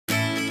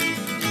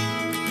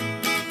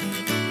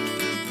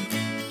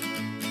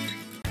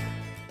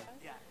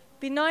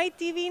Pinoy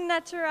TV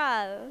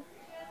Natural.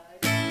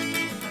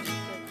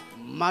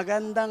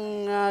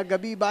 Magandang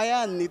gabi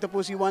bayan. Ito po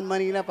si Juan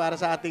Manila para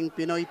sa ating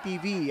Pinoy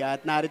TV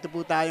at narito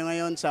po tayo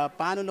ngayon sa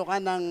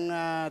panunukan ng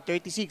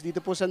 36 dito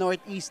po sa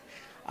Northeast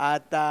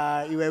at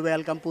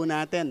iwe-welcome po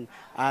natin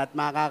at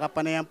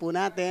makakapanayan po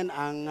natin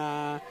ang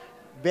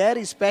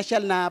very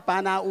special na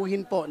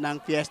panauhin po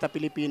ng Fiesta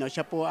Filipino.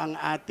 Siya po ang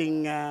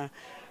ating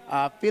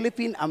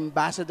Philippine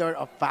Ambassador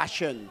of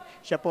Fashion.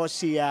 Siya po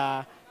si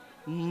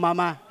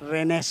Mama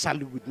Rene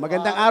Salud.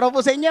 Magandang araw po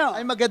sa inyo.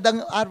 Ay,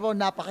 magandang araw.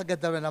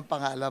 Napakaganda na ng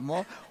pangalan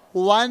mo.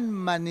 Juan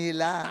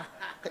Manila.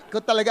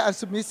 Ikaw talaga ang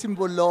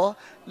sumisimbolo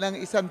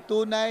ng isang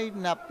tunay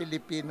na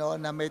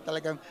Pilipino na may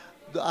talagang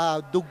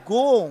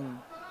dugong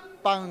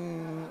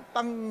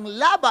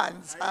panglaban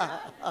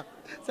sa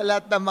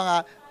lahat ng mga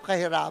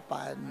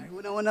kahirapan.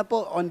 Una-una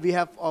po, on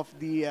behalf of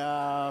the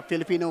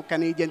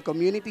Filipino-Canadian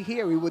community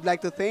here, we would like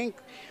to thank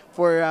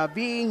for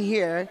being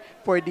here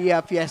for the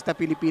Fiesta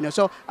Filipino.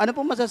 So, ano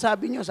po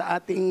masasabi nyo sa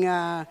ating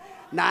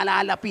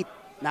nalalapit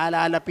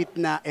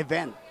na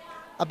event?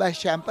 Aba,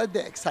 syempre,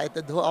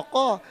 excited ho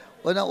ako.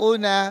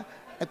 Unang-una,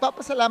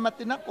 nagpapasalamat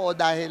din ako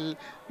dahil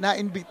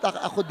na-invita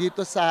ako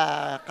dito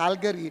sa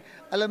Calgary.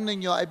 Alam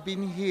niyo, I've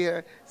been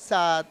here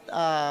sa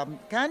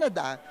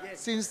Canada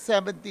since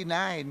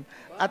 79.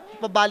 At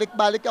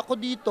pabalik-balik ako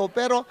dito.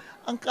 Pero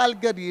ang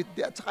Calgary,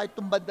 at saka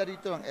itong banda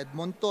rito ng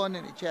Edmonton,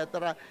 and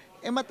etc.,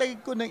 matagal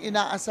ko nang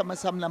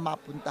inaasam-asam na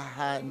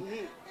mapuntahan.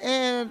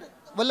 And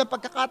walang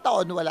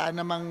pagkakataon, wala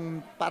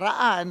namang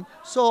paraan.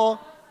 So,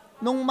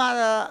 nung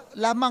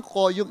malaman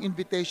ko yung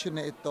invitation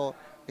na ito,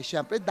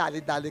 siyempre,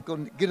 dali-dali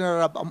kong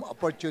ginarab ang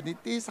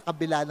opportunity sa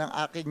kabila ng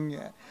aking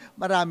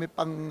marami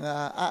pang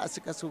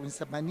aasikasuhin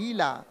sa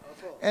Manila.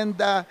 And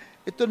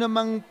ito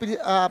namang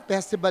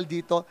festival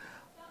dito,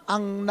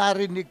 ang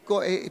narinig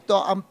ko ito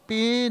ang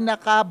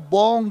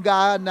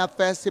pinakabongga na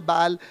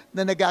festival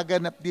na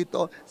nagaganap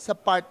dito sa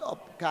part of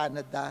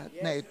Canada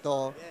na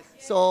ito.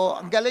 So,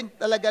 ang galing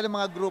talaga ng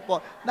mga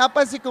grupo.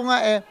 Napansin ko nga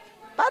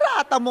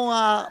para ata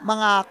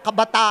mga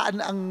kabataan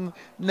ang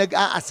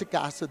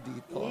nag-aasikaso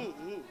dito.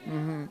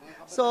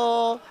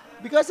 So,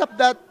 because of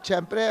that,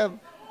 syempre,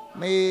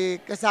 may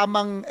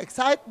kasamang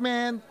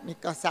excitement, may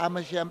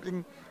kasama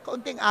syempre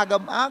kaunting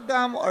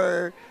agam-agam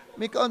or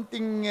may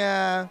kaunting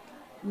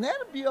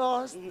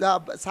nervyos.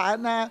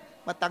 Sana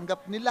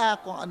matanggap nila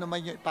kung ano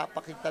man yung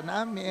ipapakita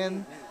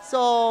namin.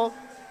 So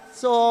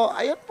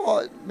ayun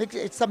po,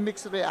 it's a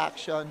mixed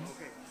reaction.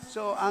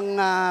 So, ang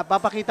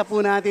papakita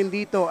po natin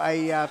dito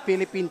ay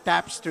Philippine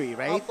Tapestry,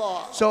 right?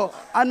 Opo. So,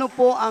 ano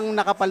po ang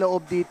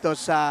nakapaloob dito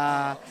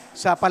sa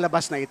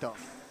palabas na ito?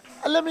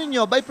 Alam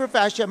niyo, by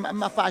profession,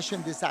 I'm a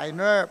fashion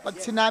designer. Pag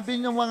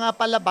sinabi niyo mga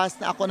palabas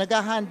na ako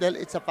nag-handle,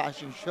 it's a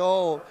fashion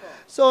show.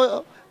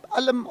 So,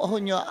 alam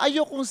niyo,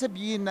 ayokong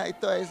sabihin na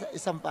ito ay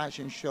isang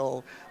fashion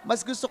show.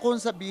 Mas gusto kong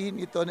sabihin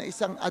ito na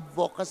isang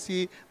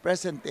advocacy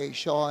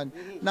presentation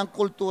ng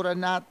kultura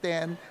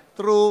natin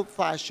through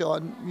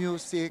fashion,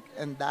 music,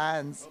 and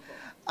dance.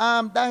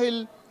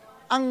 Dahil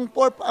ang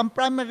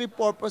primary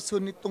purpose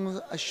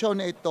nitong show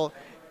na ito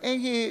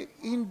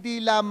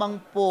hindi lamang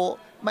po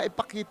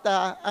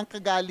maipakita ang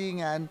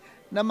kagalingan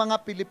ng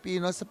mga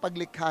Pilipino sa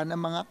paglikha ng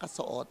mga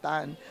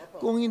kasuotan.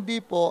 Kung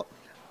hindi po,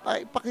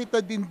 ipakita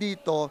din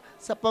dito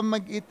sa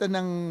pamagitan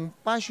ng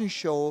fashion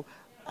show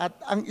at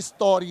ang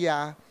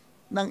istorya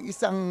ng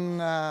isang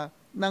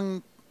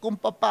kung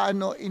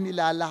paano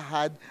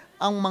inilalahad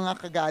ang mga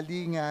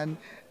kagalingan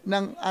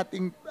ng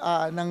ating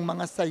ng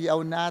mga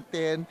sayaw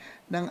natin,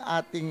 ng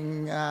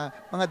ating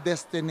mga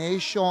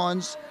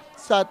destinations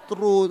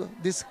through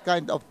this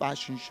kind of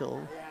fashion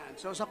show.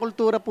 So sa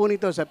kultura po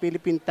nito sa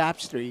Philippine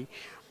Tapestry,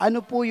 ano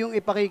po yung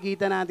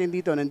ipakikita natin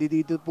dito?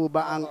 Nandito po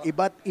ba ang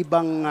iba't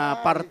ibang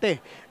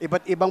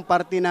iba't ibang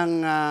parte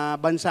ng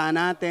bansa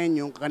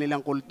natin, yung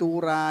kanilang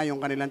kultura,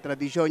 yung kanilang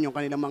tradisyon, yung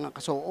kanilang mga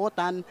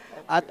kasuotan,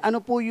 at ano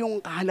po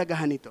yung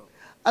kahalagahan nito?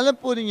 Alam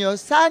po niyo,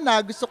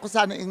 gusto ko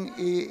sana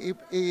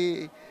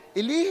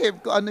ilihim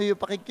kung ano yung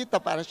pakikita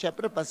para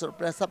syempre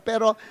pa-surpresa.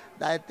 Pero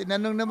dahil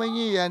tinanong naman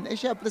niyo yan,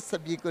 syempre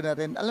sabi ko na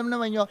rin. Alam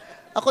naman niyo,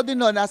 ako din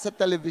nasa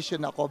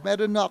television ako.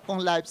 Meron akong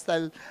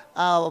lifestyle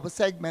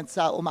segment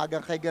sa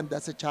Umagang Kay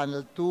Ganda sa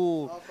Channel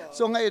 2.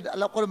 So ngayon,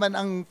 alam ko naman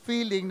ang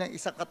feeling ng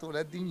isang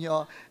katulad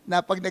ninyo na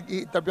pag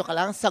nag-i-interview ka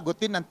lang,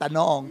 sagutin ang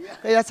tanong.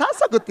 Kaya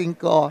sasagutin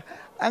ko.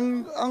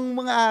 Ang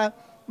mga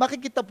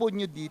makikita po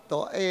niyo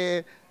dito,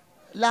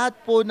 lahat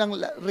po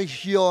ng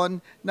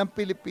rehiyon ng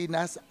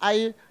Pilipinas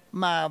ay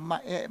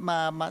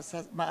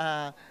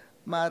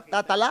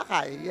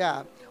matatalakay.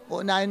 Yeah.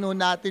 Unahin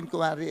natin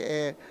kumari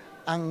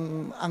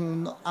ang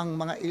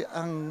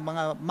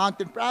mga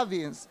mountain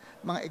province,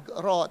 mga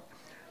igorot.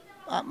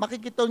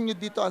 Makikita niyo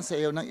dito ang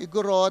sayaw ng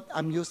igorot,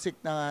 ang music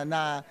na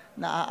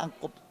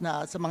naaangkop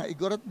na sa mga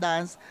igorot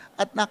dance,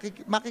 at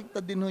makikita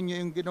din niyo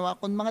yung ginawa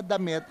kong mga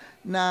damit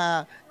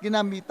na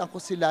ginamitan ko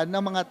sila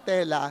ng mga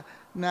tela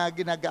na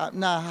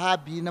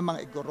hobby ng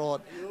mga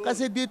igorot.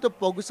 Kasi dito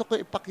po gusto ko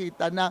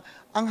ipakita na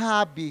ang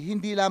hobby,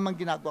 hindi lamang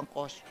ginagawang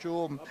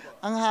costume.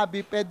 Ang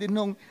hobby, pwede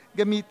nung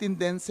gamitin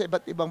din sa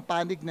iba't ibang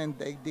panig ng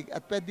daigdig at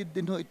pwede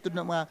din ho ito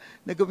na mga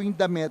nagawing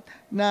damit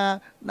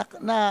na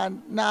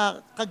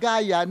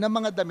kagaya ng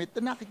mga damit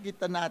na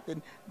nakikita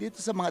natin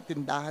dito sa mga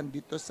tindahan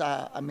dito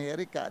sa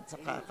Amerika at sa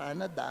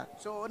Canada.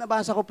 So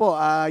nabasa ko po,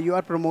 you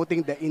are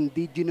promoting the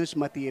indigenous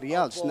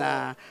materials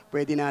na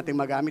pwede nating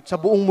magamit. Sa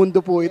buong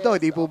mundo po ito,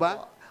 di po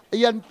ba?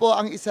 Ayan po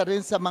ang isa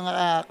rin sa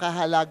mga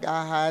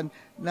kahalagahan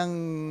ng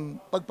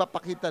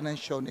pagpapakita ng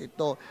show na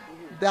ito.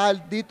 Dahil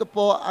dito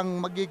po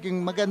ang magiging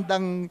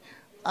magandang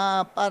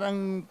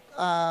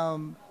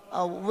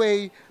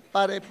way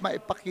para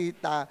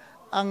maipakita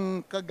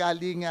ang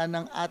kagalingan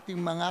ng ating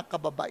mga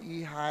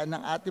kababaihan,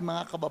 ng ating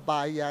mga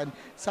kababayan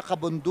sa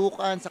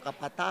kabundukan, sa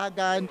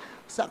kapatagan,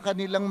 sa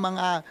kanilang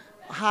mga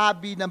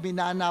hobby na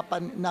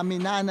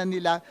minana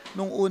nila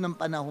nung unang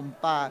panahon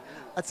pa.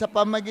 At sa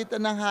pamagitan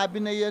ng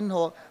hobby na yan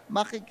ho,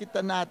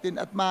 makikita natin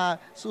at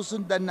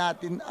masusundan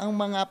natin ang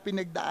mga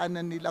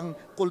pinagdaanan nilang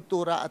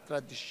kultura at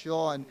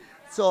tradisyon.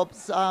 So,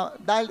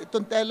 dahil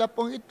itong tela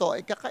pong ito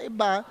ay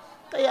kakaiba,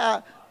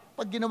 kaya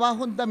pag ginawa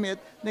hong damit,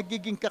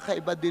 nagiging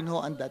kakaiba din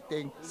ho ang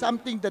dating.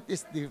 Something that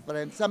is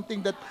different, something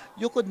that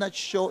you could not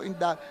show in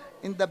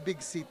the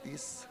big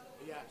cities.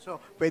 So,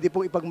 pwede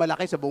pong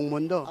ipagmalaki sa buong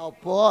mundo.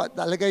 Opo,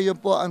 talaga yun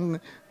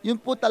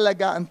po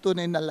talaga ang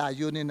tunay na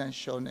layunin ng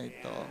show na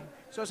ito.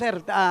 So sir,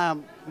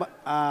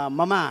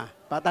 Mama,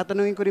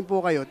 patatanungin ko rin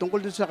po kayo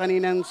tungkol dun sa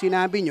kaninang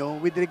sinabi nyo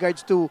with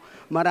regards to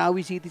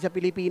Marawi City sa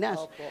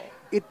Pilipinas. Opo.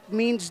 It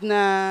means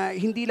na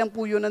hindi lang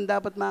po yun ang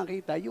dapat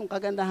makita, yung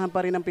kagandahan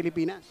pa rin ng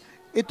Pilipinas.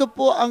 Ito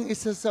po ang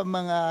isa sa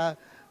mga,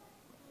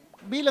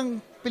 bilang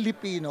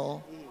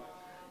Pilipino,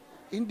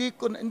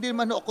 hindi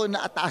man ako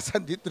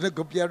naatasan dito na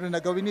gobyerno na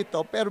gawin ito,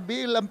 pero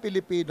bilang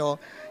Pilipino,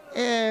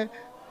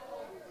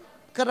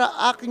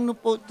 aking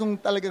po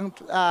itong talagang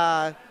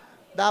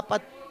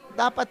dapat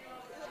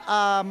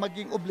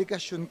maging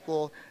obligasyon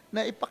ko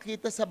na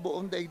ipakita sa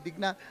buong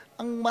daigdig na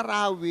ang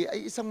Marawi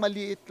ay isang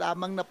maliit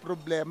lamang na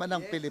problema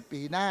ng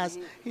Pilipinas.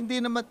 Hindi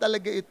naman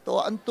talaga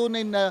ito ang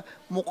tunay na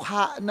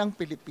mukha ng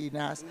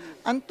Pilipinas.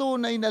 Ang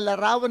tunay na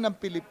larawan ng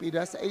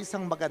Pilipinas ay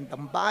isang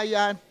magandang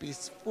bayan,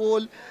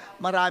 peaceful,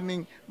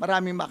 maraming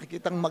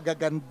makikitang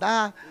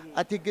magaganda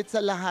at higit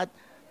sa lahat,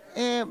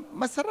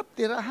 masarap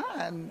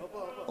tirahan.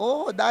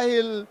 Oo,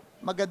 dahil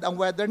magandang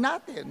weather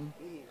natin.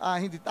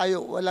 Hindi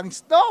tayo walang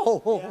snow.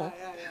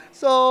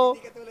 So,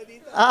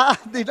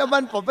 di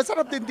naman po.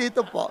 Masarap din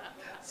dito po.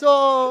 So,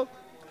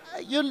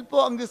 yun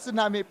po ang gusto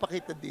namin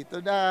ipakita dito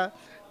na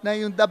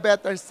yung the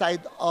better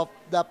side of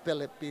the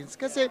Philippines.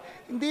 Kasi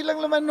hindi lang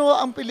naman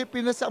ang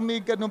Pilipinas ang may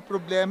ganung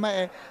problema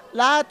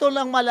Lahat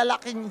lang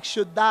malalaking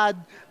syudad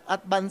at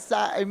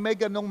bansa ay may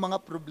ganung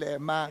mga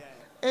problema.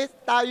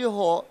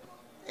 Tayo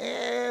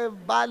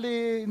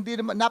bali, hindi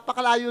naman,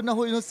 napakalayo na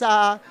ho yun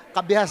sa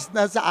kabihas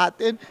na sa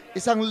atin.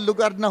 Isang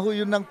lugar na ho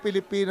yun ng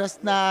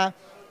Pilipinas na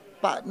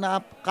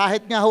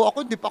kahit nga ho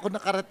ako, hindi pa ako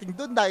nakarating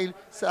doon dahil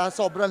sa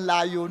sobrang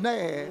layo na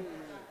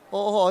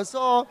Oo,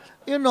 so,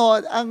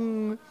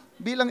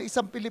 bilang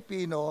isang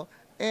Pilipino,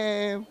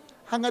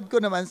 hangad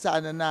ko naman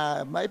sana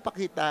na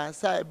maipakita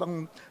sa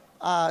ibang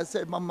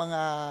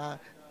mga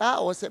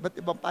tao, sa iba't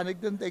ibang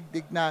panig ng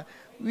daigdig na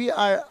we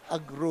are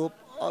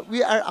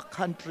a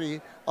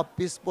country of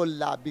peaceful,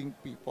 loving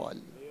people.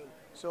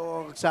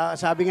 So,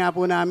 sabi nga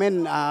po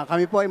namin,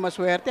 kami po ay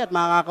maswerte at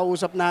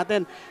makakausap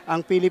natin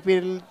ang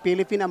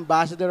Philippine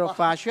Ambassador of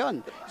Fashion,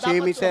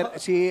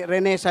 si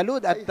Rene Salud.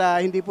 At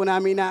hindi po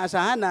namin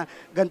inaasahan na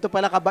ganito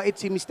pala kabait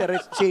si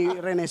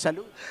Rene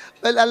Salud.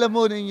 Well, alam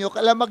mo ninyo,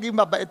 maging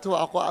mabait ho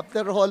ako.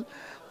 After all,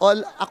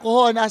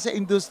 ako nasa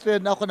industriya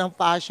na ako ng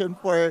fashion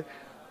for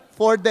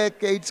 4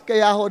 decades.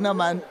 Kaya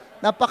naman,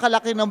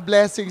 napakalaki ng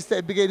blessings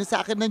na ibigay sa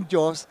akin ng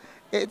Diyos.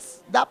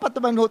 Dapat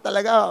naman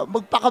talaga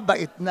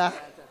magpakabait na.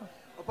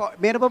 Opo,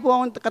 meron pa po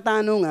akong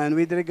katanungan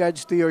with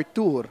regards to your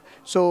tour.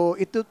 So,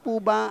 ito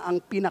po ba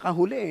ang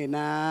pinakahuli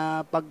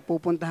na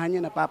pagpupuntahan niyo,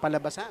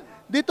 napapalabasan?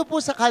 Dito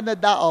po sa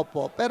Canada,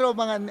 opo. Pero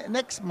mga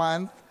next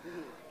month,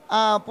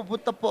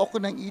 pupunta po ako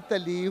ng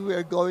Italy. We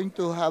are going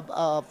to have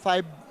a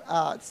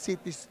 5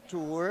 cities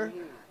tour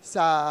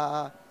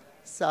sa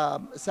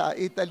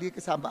Italy,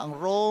 kasama ang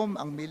Rome,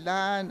 ang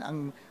Milan,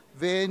 ang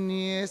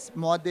Venice,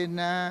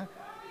 Modena,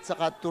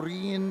 saka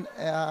Turin,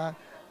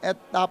 at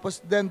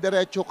tapos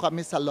diretso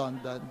kami sa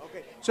London.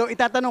 Okay. So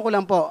itatanong ko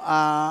lang po,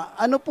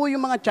 ano po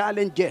yung mga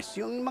challenges?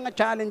 Yung mga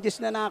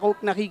challenges na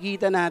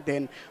nakikita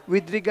natin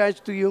with regards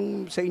to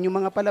sa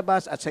inyong mga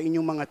palabas at sa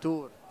inyong mga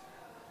tour?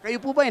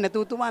 Kayo po ba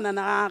natutuwa na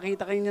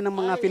nakakita kayo ng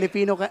mga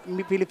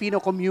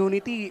Filipino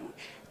community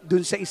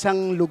dun sa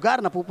isang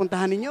lugar na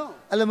pupuntahan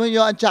ninyo? Alam mo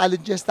nyo, ang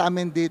challenges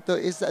namin dito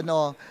is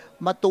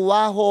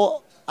matuwa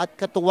ho at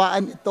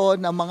katuwaan ito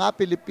ng mga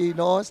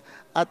Pilipinos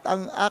at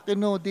ang akin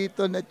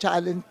dito na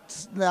challenge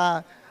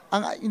na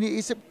ang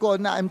iniisip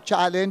ko na I'm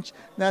challenged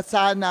na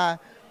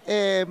sana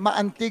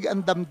maantig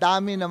ang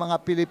damdamin ng mga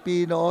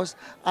Pilipinos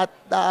at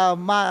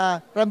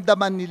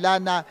maramdaman nila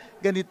na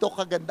ganito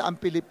kaganda ang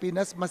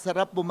Pilipinas,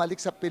 masarap bumalik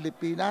sa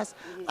Pilipinas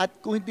at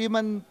kung hindi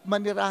man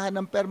manirahan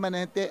ng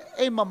permanente,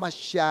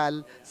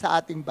 mamasyal sa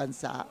ating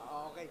bansa.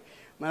 Okay.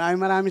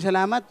 Maraming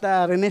salamat,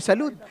 Rene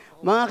Salud.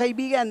 Mga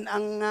kaibigan,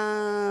 ang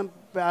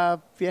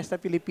Fiesta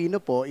Filipino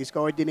po is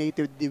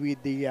coordinated with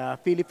the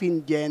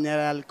Philippine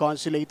General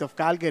Consulate of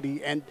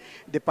Calgary and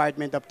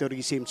Department of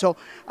Tourism. So,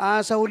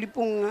 sa huli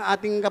pong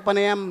ating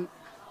kapanayam,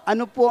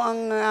 ano po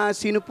ang,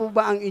 sino po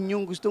ba ang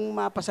inyong gustong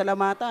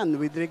mapasalamatan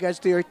with regards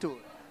to your tour?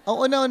 Ang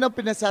una-unang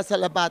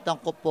pinasasalamatan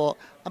ko po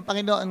ang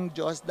Panginoon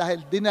Diyos dahil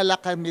dinala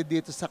kami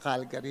dito sa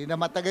Calgary na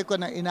matagal ko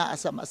nang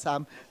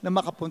inaasam-asam na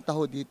makapunta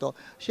ho dito.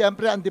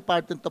 Siyempre, ang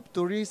Department of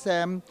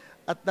Tourism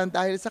at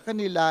dahil sa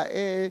kanila,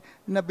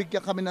 nabigyan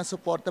kami ng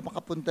suporta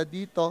makapunta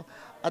dito.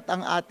 At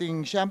ang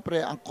ating,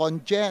 siyempre, ang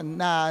Congen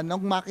na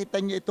nung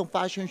makita niya itong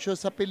fashion show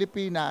sa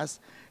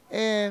Pilipinas,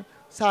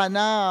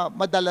 sana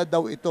madala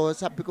daw ito.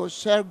 Sabi ko,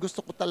 sir,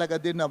 gusto ko talaga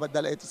din na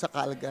madala ito sa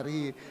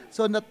Calgary.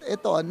 So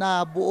ito,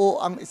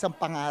 nabuo ang isang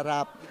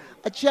pangarap.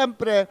 At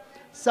siyempre,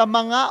 sa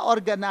mga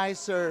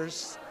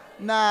organizers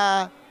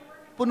na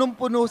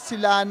punong-puno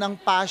sila ng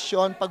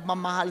passion,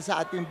 pagmamahal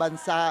sa ating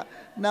bansa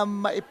na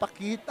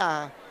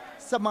maipakita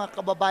sa mga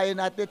kababayan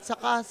natin at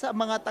saka sa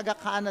mga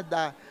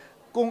taga-Canada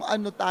kung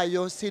ano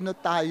tayo, sino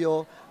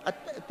tayo at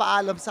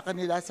paalam sa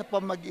kanila sa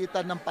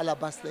pamagitan ng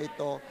palabas na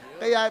ito.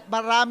 Kaya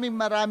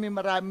maraming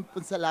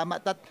pong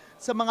salamat. At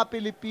sa mga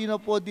Pilipino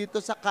po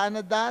dito sa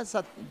Canada,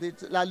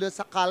 lalo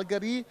sa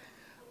Calgary,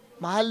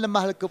 mahal na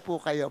mahal ko po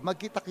kayo.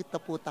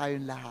 Magkita-kita po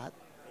tayong lahat.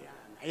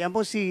 Ayan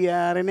po si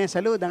Rene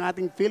Salud, ang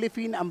ating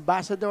Philippine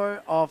Ambassador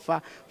of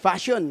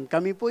Fashion.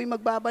 Kami po ay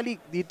magbabalik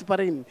dito pa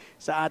rin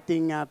sa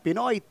ating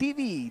Pinoy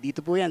TV.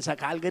 Dito po yan sa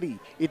Calgary.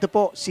 Ito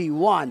po si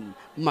Juan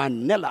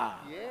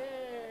Manila.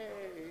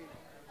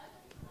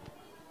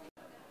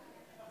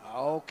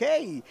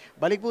 Okay,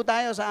 balik po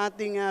tayo sa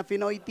ating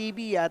Pinoy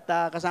TV at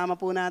kasama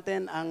po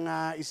natin ang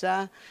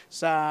isa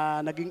sa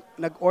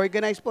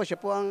nag-organize po. Siya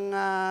po ang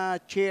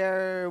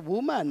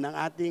chairwoman ng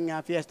ating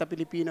Fiesta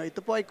Filipino. Ito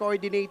po ay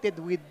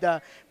coordinated with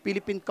the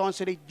Philippine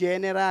Consulate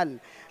General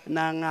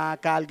ng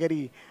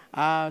Calgary.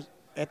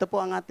 Ito po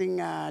ang ating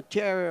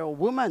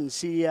chairwoman,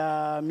 si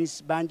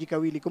Miss Banji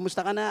Kawili.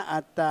 Kumusta ka na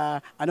at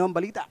ano ang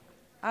balita?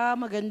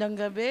 Magandang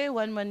gabi,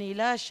 Juan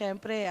Manila.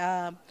 Siyempre,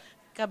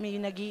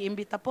 kami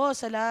nag-iimbita po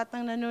sa lahat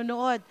ng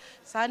nanonood.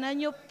 Sana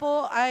nyo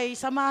po ay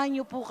samahan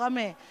nyo po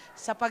kami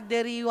sa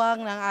pagdiriwang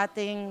ng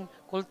ating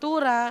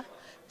kultura,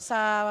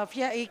 sa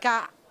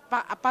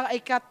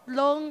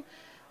ikatlong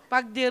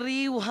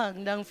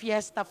pagdiriwang ng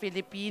Fiesta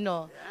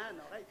Filipino.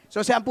 So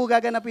saan po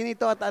gaganapin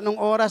ito at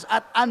anong oras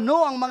at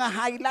ano ang mga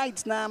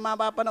highlights na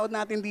mapapanood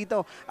natin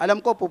dito?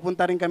 Alam ko,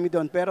 pupunta rin kami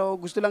doon pero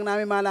gusto lang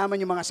namin malaman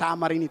yung mga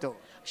summary nito.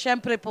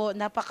 Siyempre po,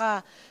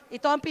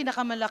 ito ang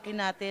pinakamalaki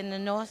natin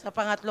sa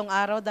pangatlong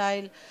araw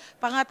dahil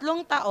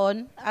pangatlong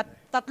taon at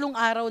 3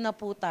 araw na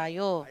po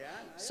tayo.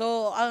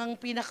 So, ang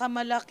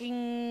pinakamalaking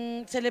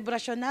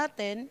selebrasyon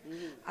natin,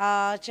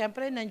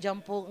 siyempre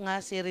nandiyan po nga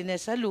si Rene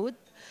Salud.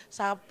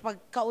 Sa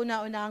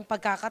pagkauna-unahang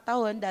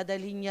pagkakataon,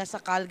 dadalhin niya sa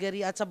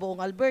Calgary at sa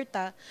buong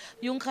Alberta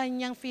yung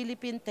kanyang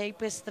Philippine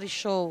Tapestry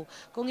show.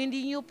 Kung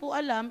hindi niyo po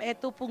alam,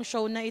 ito pong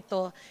show na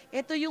ito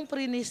yung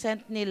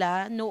present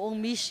nila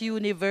noong Miss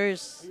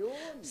Universe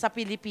sa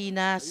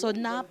Pilipinas. So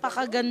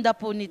napakaganda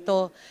po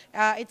nito.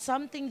 It's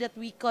something that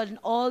we can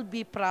all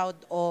be proud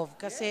of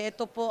kasi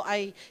ito po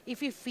ay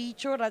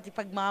i-feature at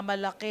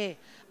ipagmamalaki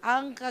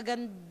ang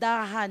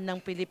kagandahan ng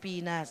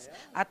Pilipinas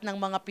at ng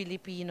mga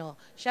Pilipino.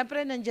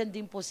 Siyempre, nandyan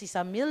din po si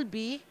Sam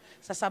Milby.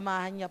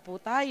 Sasamahan niya po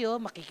tayo.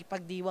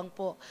 Makikipagdiwang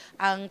po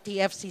ang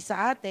TFC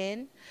sa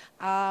atin.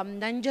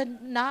 Nandyan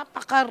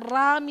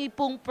napakarami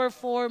pong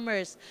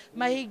performers.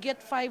 Mahigit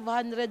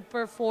 500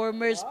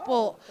 performers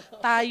po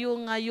tayo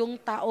ngayong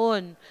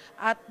taon.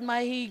 At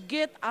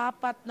mahigit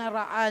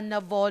 400 na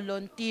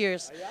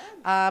volunteers.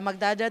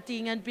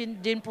 Magdadatingan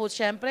din po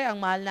siyempre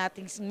ang mahal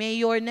nating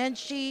Mayor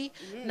Nancy.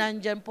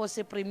 Nandyan po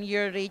si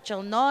Premier Rachel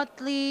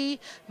Notley,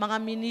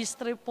 mga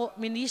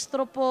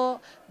ministro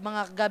po,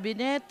 mga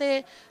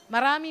gabinete.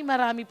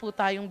 Marami po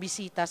tayong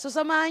bisita. So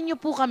samahan niyo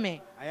po kami.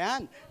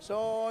 Ayan.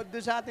 So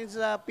doon sa atin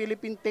sa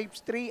Philippine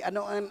Tapestry,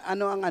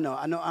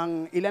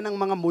 ilan ang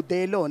mga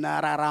modelo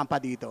na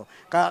rarampa dito?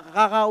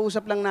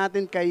 Kakausap lang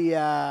natin kay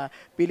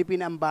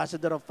Philippine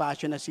Ambassador of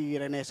Fashion na si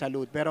Rene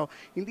Salud. Pero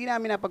hindi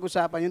namin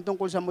napag-usapan yung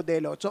tungkol sa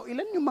modelo. So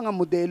ilan yung mga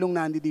modelong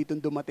nandito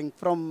dumating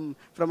from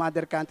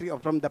other country or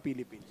from the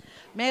Philippines?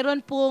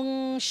 Meron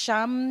pong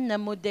siyam na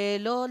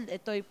modelo.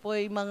 Ito po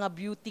ay mga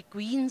beauty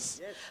queens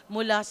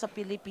mula sa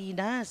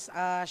Pilipinas.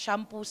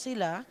 Siyam po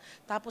sila.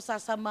 Tapos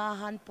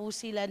sasamahan po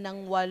sila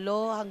ng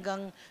 8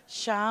 hanggang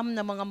 9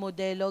 na mga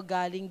modelo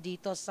galing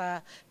dito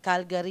sa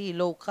Calgary,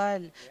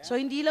 local. So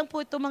hindi lang po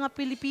ito mga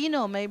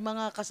Pilipino. May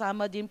mga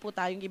kasama din po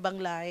tayong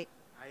ibang lahi.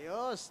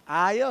 Ayos,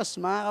 ayos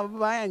mga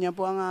kababayan. Yan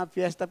po ang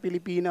Fiesta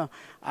Filipino.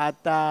 At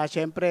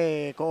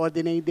syempre,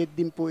 coordinated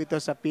din po ito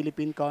sa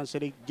Philippine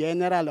Consulate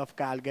General of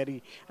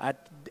Calgary. At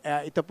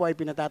ito po ay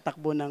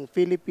pinatatakbo ng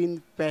Philippine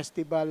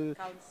Festival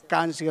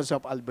Councils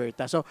of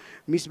Alberta. So,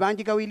 Miss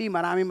Banji Kawili,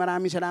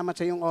 maraming salamat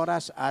sa iyong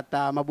oras at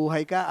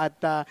mabuhay ka.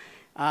 At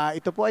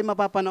ito po ay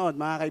mapapanood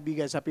mga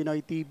kaibigan sa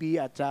Pinoy TV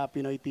at sa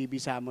Pinoy TV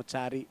Samot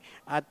Sari.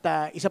 At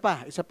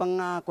isa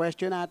pang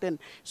question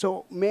natin.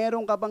 So,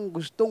 meron ka bang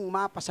gustong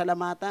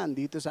mapasalamatan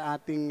dito sa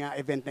ating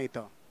event na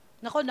ito?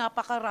 Nako,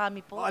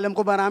 napakarami po. Alam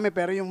ko marami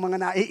pero yung mga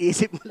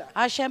naiisip mo lang.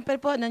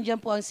 Syempre po, nandiyan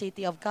po ang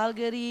City of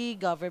Calgary,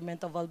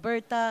 Government of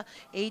Alberta,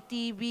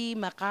 ATV,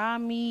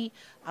 Makami,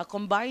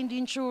 Combined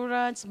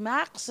Insurance,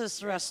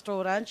 Max's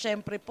Restaurant,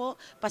 syempre po,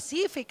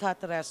 Pacific Hut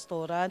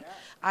Restaurant,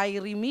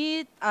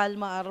 iRemit,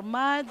 Alma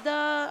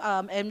Armada,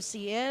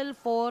 MCL,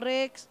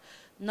 Forex,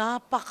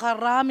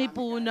 napakarami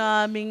po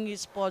naming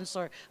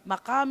sponsor.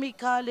 Makami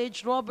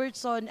College,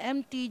 Robertson,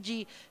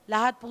 MTG,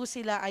 lahat po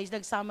sila ay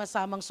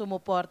nagsama-samang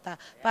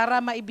sumuporta para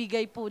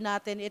maibigay po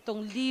natin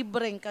itong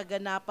libreng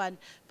kaganapan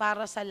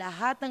para sa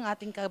lahat ng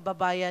ating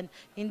kababayan,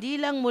 hindi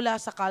lang mula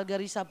sa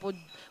Calgary,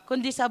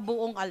 kundi sa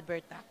buong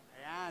Alberta.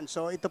 Ayan,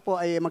 so ito po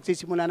ay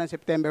magsisimula ng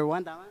September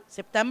 1, tama?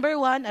 September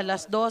 1,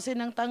 alas 12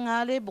 ng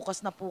tanghali,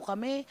 bukas na po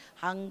kami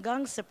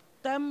hanggang September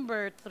 3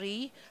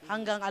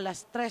 hanggang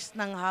alas 3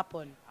 ng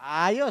hapon.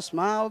 Ayos,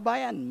 mga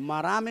kababayan.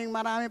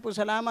 Maraming po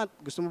salamat.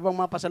 Gusto mo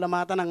bang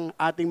mapasalamatan ng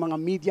ating mga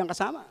medyang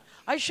kasama?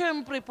 Ay,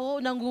 syempre po,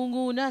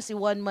 nangunguna si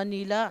Juan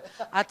Manila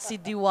at si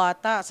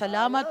Diwata.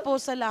 Salamat po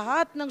sa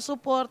lahat ng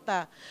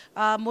suporta.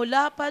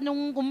 Mula pa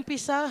nung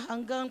umpisa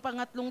hanggang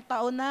pangatlong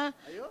taon na,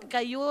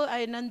 kayo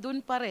ay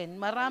nandun pa rin.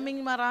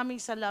 Maraming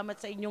salamat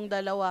sa inyong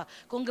dalawa.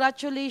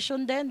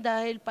 Congratulations din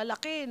dahil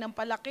palaki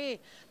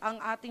ang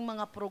ating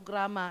mga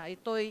programa.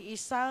 Ito'y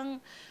it's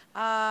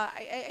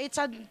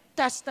a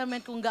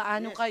testament kung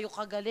gaano kayo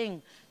kagaling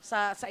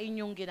sa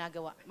inyong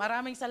ginagawa.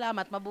 Maraming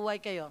salamat.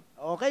 Mabuhay kayo.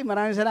 Okay,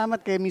 maraming salamat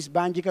kay Miss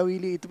Banji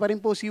Kawili. Ito pa rin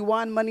po si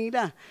Juan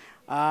Manila.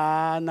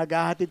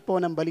 Naghahatid po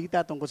ng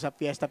balita tungkol sa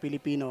Fiesta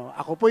Filipino.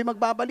 Ako po'y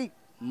magbabalik.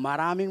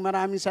 Maraming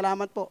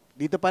salamat po.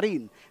 Dito pa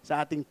rin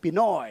sa ating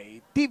Pinoy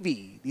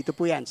TV. Dito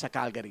po yan sa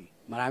Calgary.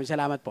 Maraming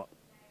salamat po.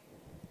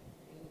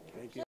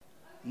 Thank you.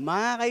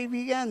 Mga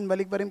kaibigan,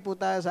 balik pa rin po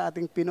tayo sa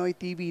ating Pinoy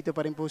TV. Ito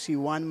pa rin po si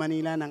Juan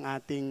Manila ng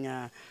ating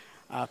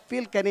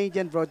Phil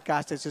Canadian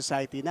Broadcaster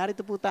Society.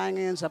 Narito po tayo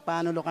ngayon sa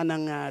panulukan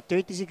ng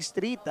 36th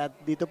Street at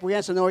dito po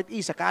yan sa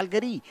Northeast, sa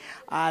Calgary.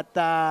 At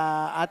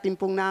atin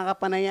pong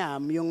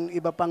nakakapanayam yung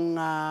iba pang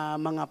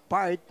mga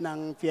part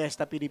ng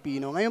Fiesta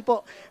Filipino. Ngayon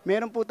po,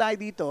 meron po tayo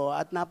dito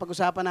at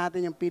napag-usapan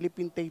natin yung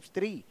Philippine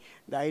Tapestry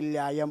dahil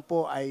yan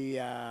po ay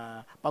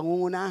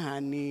pangungunahan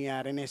ni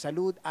Rene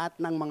Salud at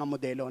ng mga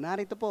modelo.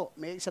 Narito po,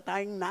 may isa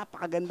tayong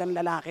napakagandang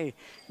lalaki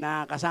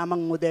na kasamang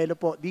modelo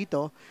po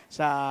dito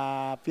sa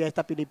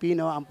Fiesta Filipino.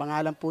 Ang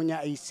pangalan po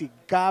niya ay si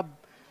Gab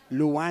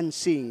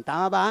Luansing.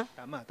 Tama ba?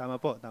 Tama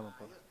po.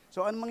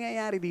 So, anong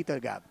mangyayari dito,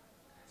 Gab?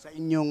 Sa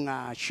inyong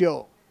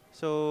show?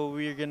 So,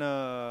 we're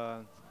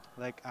gonna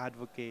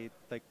advocate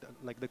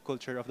like the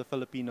culture of the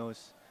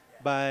Filipinos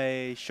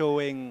by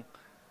showing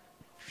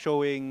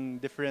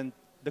different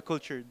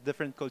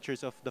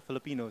cultures of the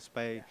Filipinos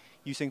by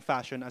using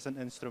fashion as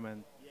an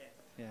instrument.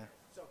 Yeah.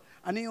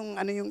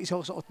 Ano yung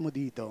isusuot mo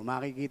dito?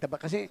 Makikita ba?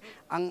 Kasi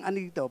ang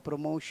dito,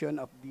 promotion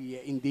of the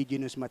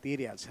indigenous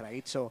materials,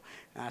 right? So,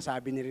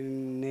 sabi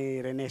ni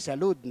Rene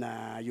Salud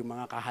na yung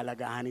mga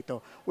kahalagahan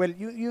nito. Well,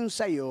 yung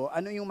sa'yo,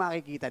 ano yung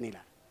makikita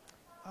nila?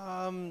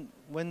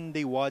 When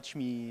they watch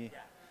me,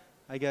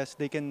 I guess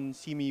they can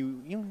see me,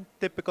 yung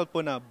typical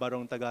po na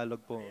barong Tagalog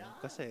po.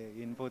 Kasi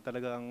yun po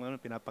talaga ang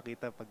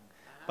pinapakita.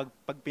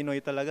 Pag Pinoy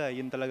talaga,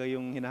 yun talaga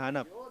yung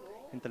hinahanap.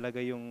 Yun talaga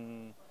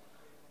yung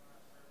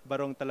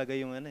barong talaga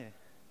yung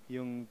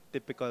yung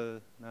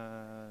typical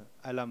na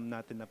alam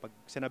natin na pag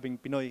sinabing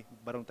Pinoy,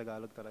 barong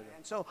Tagalog talaga.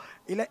 So,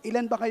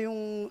 ilan ba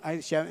kayong,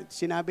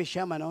 sinabi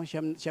Siyam,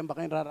 Siyam ba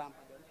kayong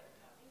rarampa doon?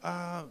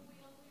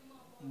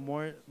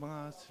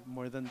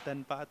 More than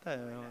 10 pa ata.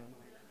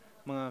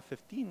 Mga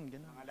 15,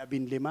 gano'n.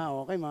 Mga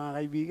 15, okay mga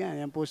kaibigan.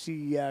 Yan po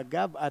si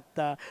Gab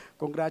at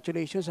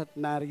congratulations at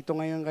narito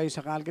ngayon kayo sa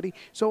Calgary.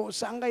 So,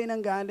 saan kayo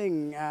nang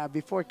galing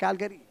before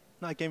Calgary?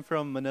 No, I came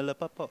from Manila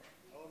pa po.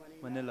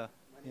 Manila.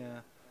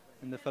 Yeah,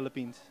 in the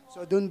Philippines.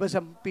 So doon ba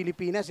sa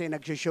Pilipinas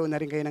nag-show na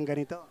rin kayo ng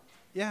ganito?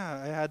 Yeah,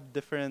 I had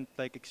different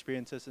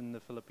experiences in the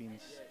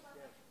Philippines.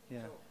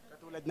 Yeah.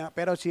 Katulad na,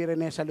 pero si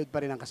Rene Salud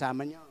pa rin ang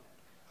kasama niyo?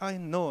 I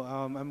know.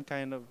 I'm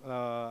kind of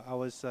I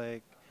was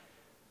I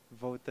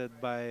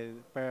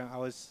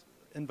was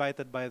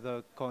invited by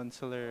the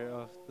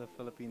consular of the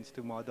Philippines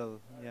to model.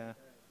 Yeah.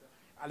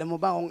 Alam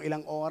mo ba kung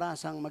ilang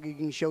oras ang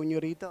magiging show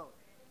niyo rito?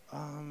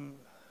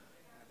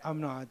 I'm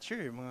not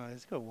sure.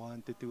 It's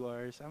 1 to 2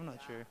 hours. I'm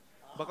not sure.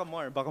 Baka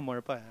more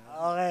pa.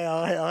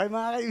 Okay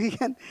mga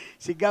kaibigan.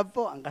 Si Gab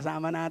po ang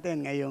kasama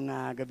natin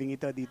ngayong gabing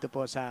ito dito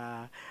po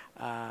sa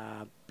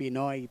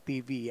Pinoy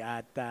TV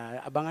at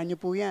abangan nyo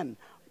po yan.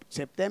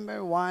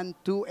 September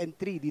 1, 2, and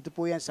 3. Dito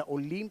po yan sa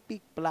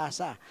Olympic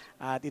Plaza.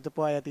 At ito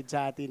po ay atid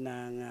sa atin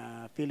ng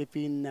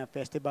Philippine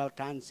Festival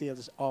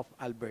Councils of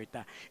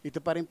Alberta.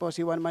 Ito pa rin po si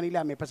Juan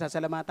Manila. May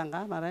pasasalamatan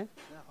ka, Mare?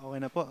 Okay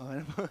na po,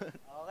 okay na po.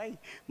 Okay.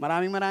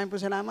 Maraming po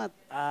salamat.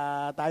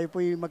 Tayo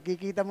po yung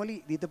magkikita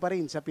muli dito pa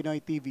rin sa Pinoy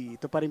TV.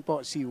 Ito pa rin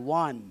po si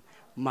Juan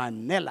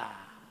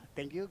Manila.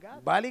 Thank you,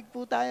 God. Balik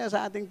po tayo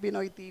sa ating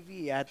Pinoy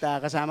TV at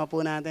kasama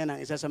po natin ang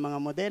isa sa mga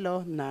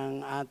modelo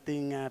ng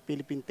ating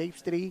Philippine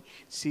Tapestry,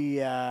 si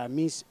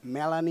Miss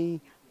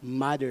Melanie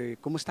Mother.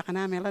 Kumusta ka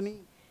na,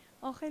 Melanie?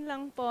 Okay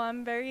lang po.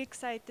 I'm very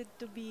excited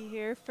to be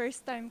here.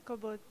 First time ko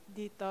po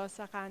dito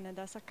sa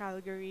Canada, sa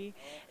Calgary.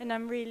 And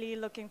I'm really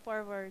looking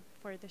forward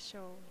for the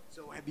show.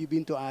 So have you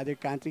been to other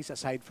countries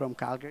aside from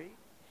Calgary?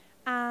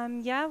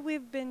 Yeah,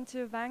 we've been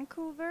to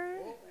Vancouver.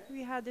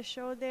 We had a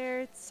show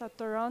there, sa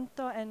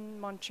Toronto and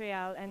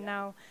Montreal. And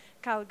now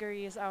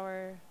Calgary is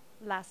our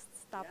last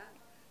stop.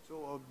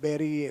 So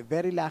very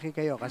lucky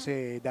kayo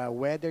kasi the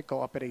weather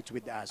cooperates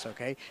with us,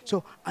 okay?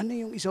 So ano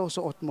yung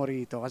isusuot mo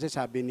rito? Kasi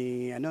sabi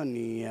ni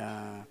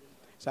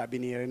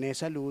Rene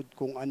Salud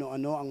kung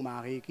ano-ano ang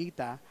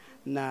makikita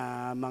na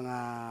mga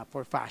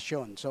for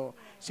fashion. So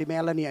si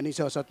Melanie, ano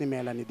isusuot ni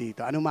Melanie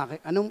dito?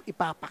 Anong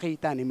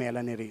ipapakita ni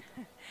Melanie rito?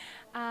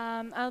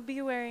 I'll be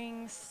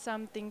wearing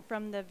something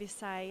from the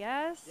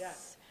Visayas,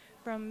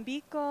 from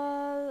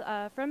Bicol,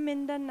 from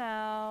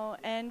Mindanao,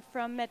 and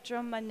from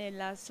Metro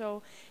Manila.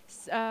 So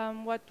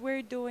what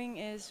we're doing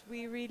is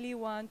we really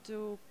want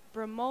to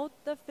promote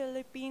the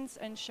Philippines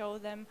and show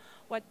them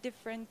what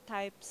different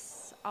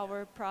types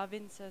our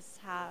provinces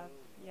have.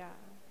 Yeah.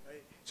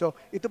 So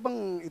ito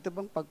bang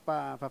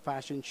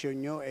pagpa-fashion show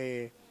nyo,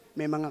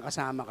 may mga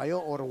kasama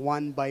kayo or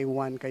one by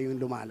one kayong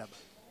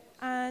lumalabas?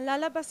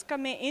 Lalabas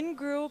kami in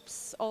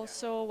groups,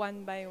 also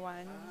one by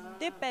one.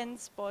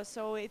 Depends po.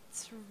 So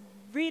it's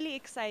really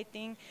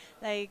exciting.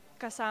 Like,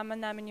 kasama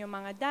namin yung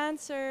mga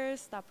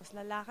dancers, tapos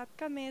lalakad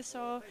kami.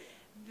 So,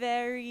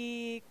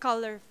 very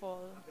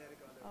colorful.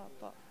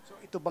 Opo. So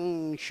ito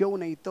bang show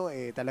na ito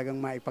talagang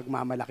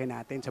maipagmamalaki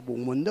natin sa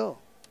buong mundo?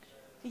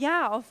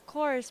 Yeah, of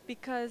course,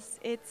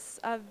 because it's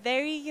a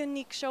very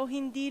unique show.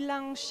 Hindi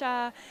lang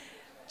siya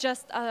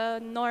just a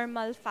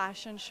normal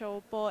fashion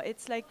show po.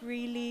 It's like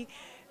really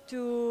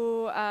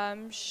to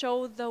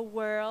show the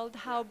world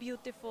how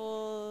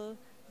beautiful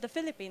the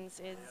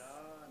Philippines is.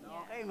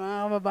 Okay, mga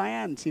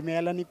kababayan, si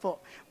Melanie po.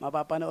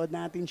 Mapapanood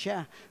natin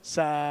siya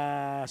sa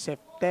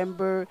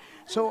September.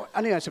 So,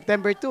 ano yun?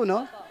 September 2,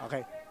 no?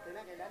 Okay.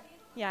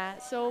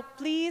 Yeah, so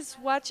please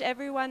watch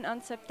everyone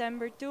on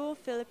September 2,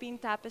 Philippine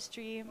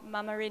Tapestry,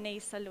 Mama Rene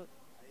Salud.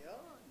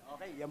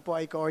 Okay, yan po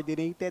ay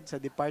coordinated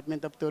sa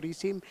Department of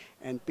Tourism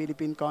and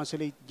Philippine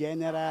Consulate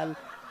General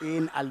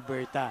in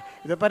Alberta.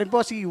 Ito pa rin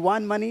po si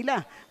Juan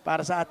Manila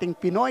para sa ating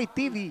Pinoy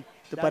TV.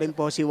 Ito pa rin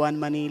po si Juan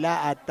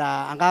Manila at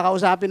ang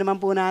kakausapin naman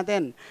po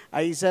natin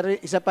ay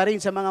isa pa rin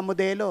sa mga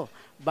modelo.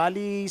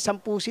 Bali, 10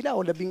 sila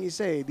o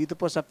 11 Dito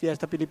po sa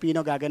Fiesta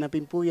Filipino,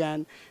 gaganapin po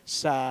yan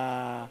sa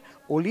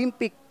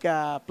Olympic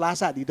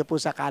Plaza dito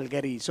po sa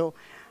Calgary. So,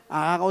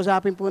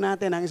 kakausapin po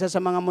natin ang isa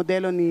sa mga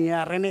modelo ni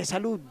Rene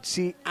Salud,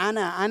 si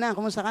Ana. Ana,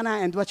 kumusta ka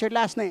na? And what's your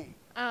last name?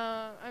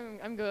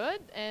 I'm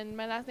good, and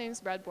my last name is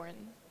Bradborn.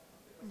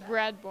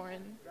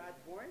 Bradborn.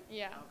 Bradborn?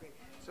 Yeah. Okay.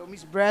 So,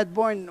 Miss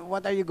Bradborn,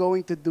 what are you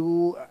going to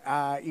do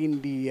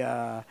in the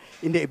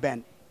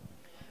event?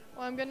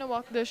 Well, I'm gonna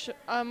walk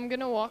I'm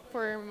gonna walk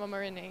for Mama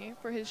Rene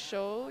for his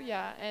show.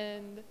 Yeah,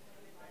 and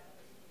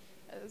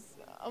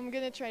I'm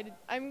gonna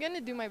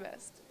do my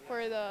best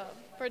for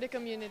the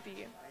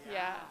community.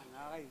 Yeah.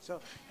 Okay.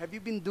 So, have you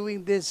been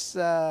doing this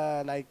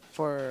like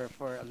for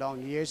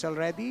long years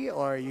already,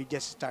 or you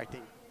just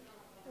starting?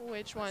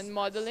 Which one?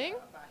 Modeling?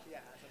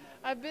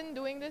 I've been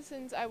doing this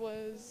since I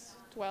was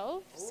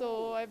 12,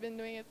 so I've been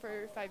doing it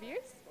for 5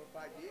 years. For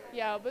 5 years.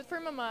 Yeah, but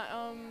for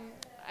Mama,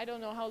 I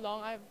don't know how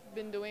long I've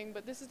been doing,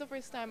 but this is the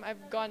first time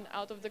I've gone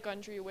out of the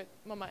country with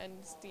Mama and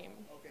his team.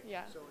 Okay.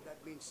 Yeah. So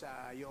that means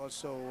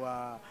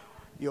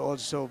you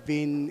also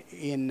been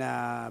in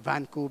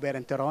Vancouver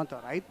and Toronto,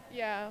 right?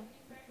 Yeah,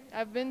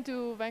 I've been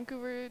to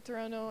Vancouver,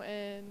 Toronto,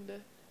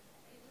 and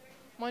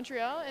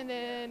Montreal, and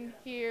then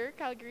here,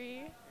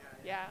 Calgary.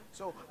 Yeah.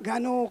 So,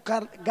 gaano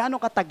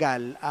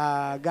katagal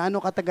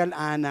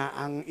Ana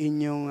ang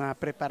inyong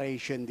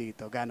preparation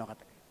dito? Gaano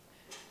katagal?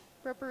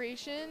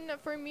 Preparation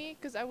for me,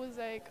 because I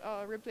was like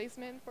a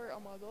replacement for a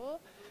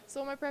model, so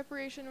my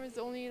preparation was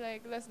only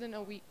like less than a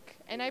week,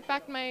 and I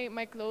packed my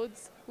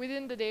clothes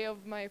within the day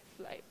of my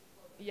flight.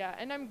 Yeah,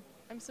 and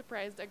I'm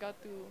surprised I got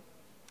to.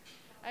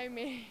 You're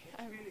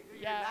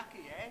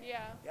lucky, eh?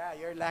 Yeah. Yeah,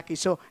 you're lucky.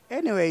 So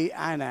anyway,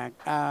 Ana,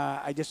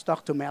 I just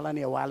talked to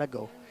Melanie a while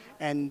ago,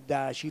 and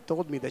she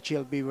told me that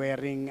she'll be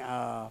wearing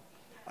a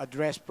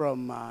dress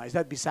from, is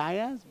that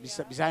Visayas?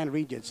 Visayan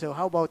region. So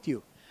how about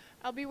you?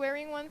 I'll be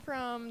wearing one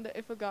from the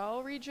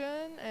Ifugao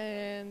region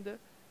and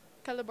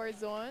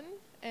Calabarzon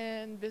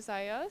and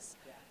Visayas.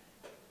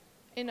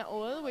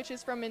 Inaol, which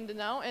is from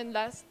Mindanao, and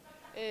last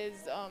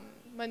is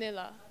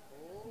Manila.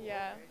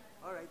 Yeah.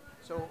 All right.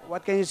 So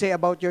what can you say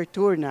about your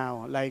tour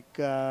now? Like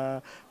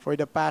for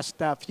the past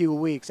few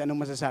weeks,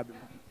 anong masasabi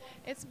mo?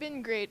 It's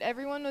been great.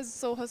 Everyone was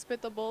so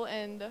hospitable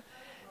and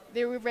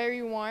they were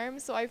very warm,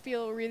 so I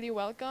feel really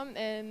welcome.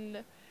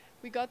 And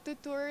we got to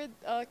tour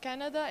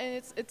Canada,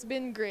 and it's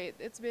been great.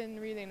 It's been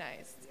really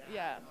nice.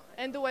 Yeah,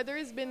 and the weather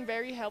has been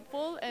very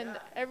helpful, and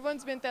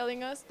everyone's been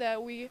telling us that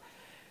we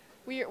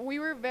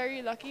were very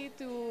lucky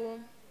to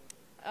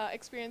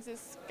experience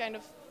this kind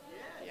of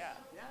yeah.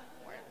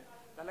 warm.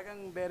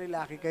 Talagang very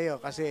lucky kayo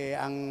kasi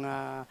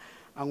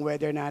ang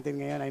weather natin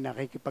ngayon ay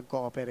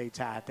nakikipag-cooperate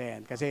sa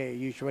atin kasi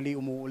usually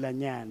umuulan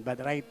yan. But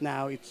right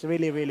now, it's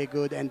really, really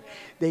good and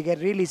they can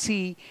really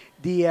see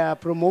the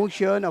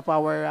promotion of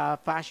our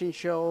fashion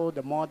show,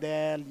 the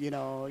model, you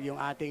know, yung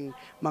ating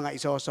mga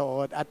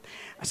isusuot. At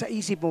sa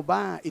isip mo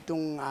ba,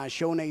 itong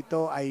show na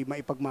ito ay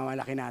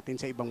maipagmamalaki natin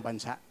sa ibang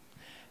bansa?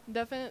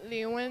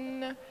 Definitely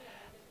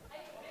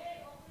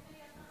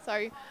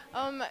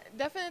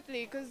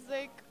definitely, because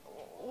like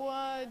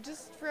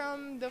just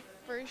from the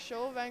first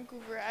show,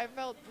 Vancouver, I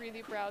felt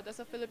really proud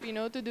as a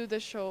Filipino to do the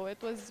show. It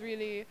was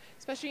really,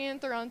 especially in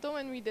Toronto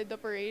when we did the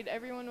parade,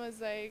 everyone was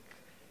like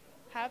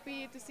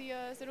happy to see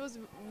us. It was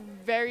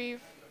very,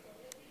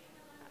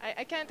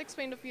 I can't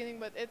explain the feeling,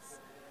 but it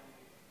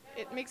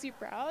makes you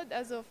proud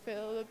as a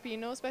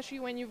Filipino, especially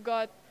when you've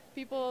got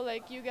people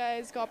like you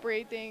guys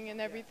cooperating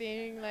and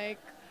everything, like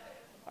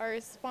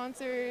our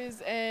sponsors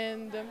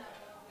and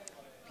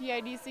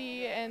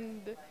PIDC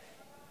and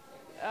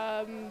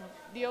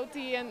DOT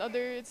and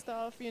other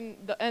stuff, and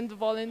the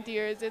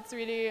volunteers.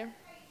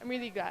 I'm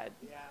really glad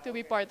to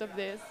be part of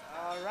this.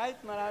 Alright,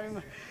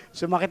 maraming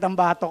sumakit ang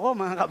bato ko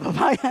mga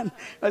kababayan.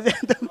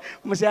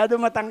 Masyado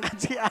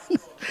matangkad si Ana.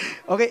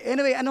 Okay,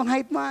 anyway, anong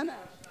height mo, Ana?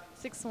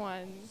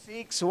 6'1".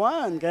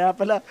 6'1". Kaya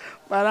pala,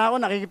 para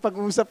ako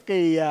nakikipag-usap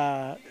kay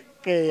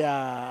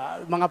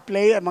mga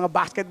player, mga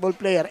basketball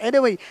player.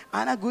 Anyway,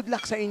 Ana, good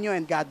luck sa inyo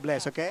and God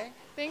bless, okay?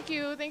 Thank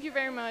you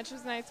very much. It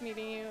was nice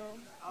meeting you.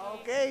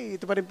 Okay,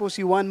 ito pa rin po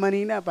si Juan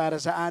Manila para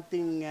sa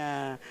ating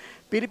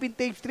Philippine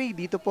Tapestry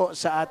dito po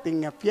sa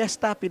ating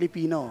Fiesta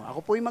Filipino.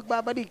 Ako po ay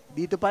magbabalik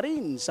dito pa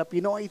rin sa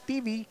Pinoy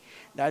TV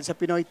dahil sa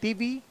Pinoy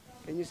TV,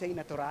 can you say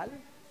natural?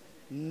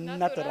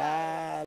 Natural.